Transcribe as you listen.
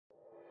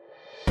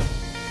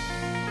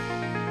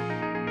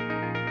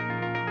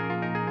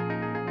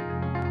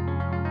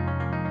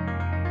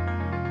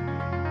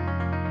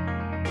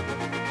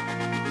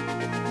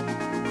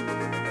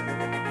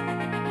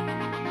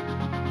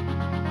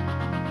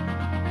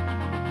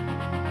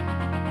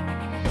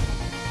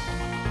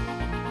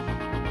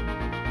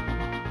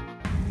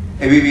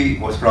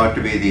ABB was proud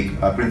to be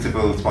the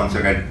principal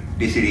sponsor at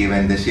DCD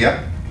event this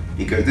year,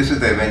 because this is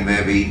the event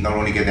where we not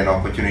only get an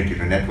opportunity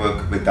to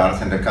network with data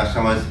center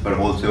customers, but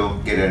also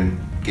get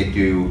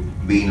to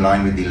be in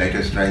line with the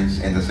latest trends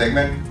in the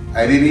segment.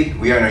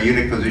 ABB, we are in a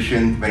unique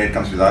position when it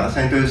comes to data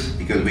centers,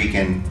 because we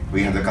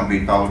have the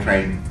complete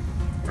powertrain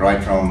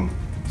right from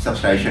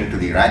substation to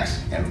the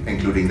racks, and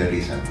including the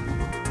reset.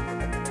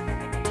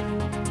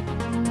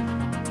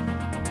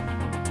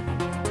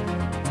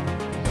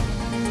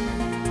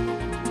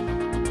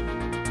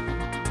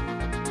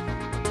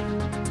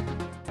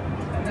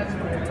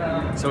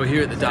 So we're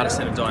here at the Data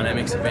Center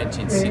Dynamics event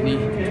in Sydney.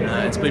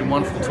 It's been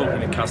wonderful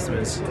talking to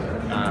customers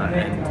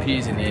and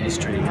peers in the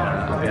industry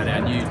about our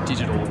new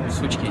digital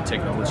switchgear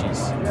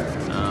technologies,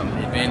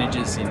 the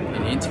advantages in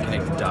the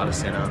interconnected data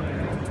center,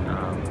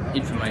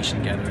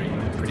 information gathering,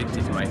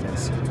 predictive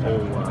maintenance,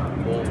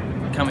 all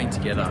coming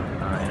together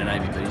in an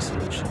ABB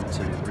solution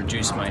to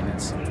reduce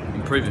maintenance,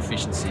 improve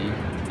efficiency,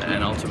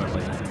 and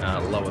ultimately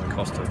lower the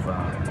cost of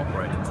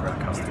operating for our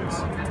customers.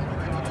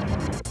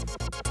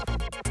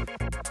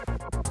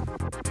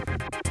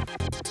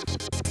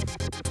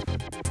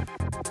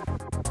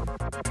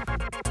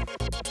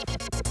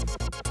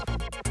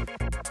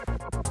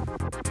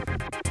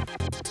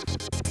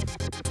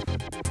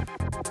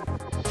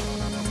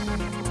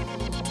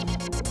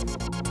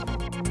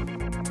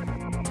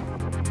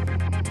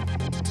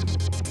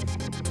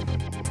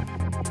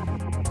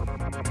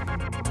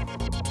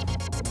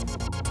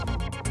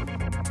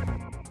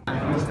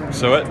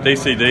 So at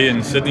DCD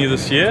in Sydney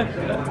this year,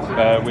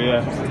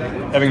 we're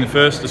having the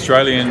first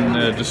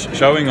Australian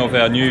showing of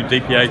our new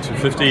DPA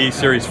 250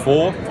 Series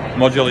 4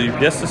 modular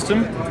UPS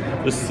system.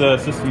 This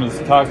system is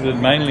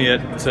targeted mainly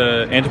at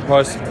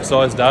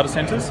enterprise-sized data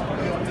centres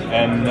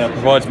and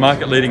provides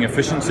market-leading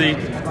efficiency,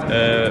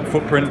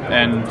 footprint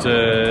and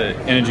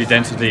energy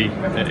density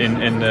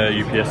in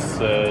the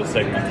UPS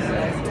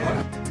segment.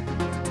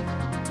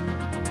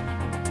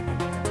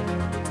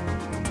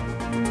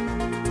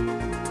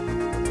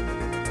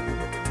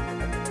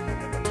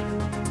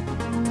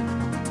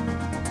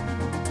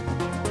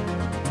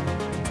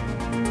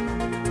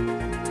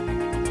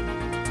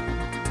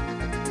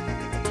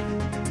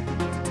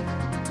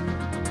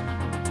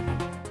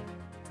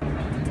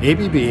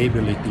 ABB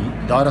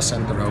Ability Data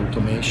Center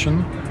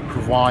Automation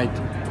provide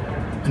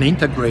an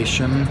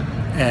integration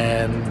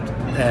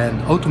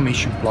and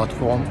automation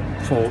platform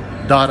for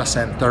data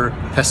center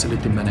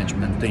facility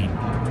management team.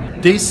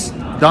 This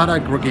data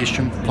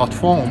aggregation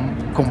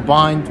platform,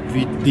 combined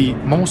with the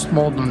most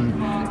modern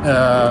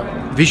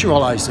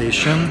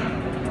visualization,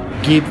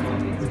 give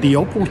the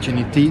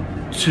opportunity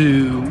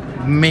to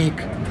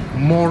make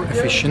more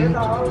efficient,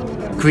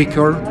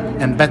 quicker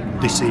and better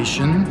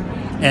decision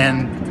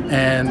and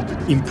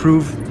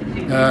improve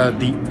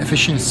the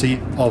efficiency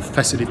of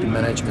facility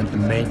management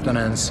and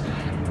maintenance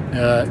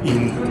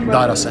in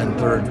data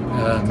center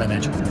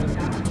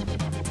management.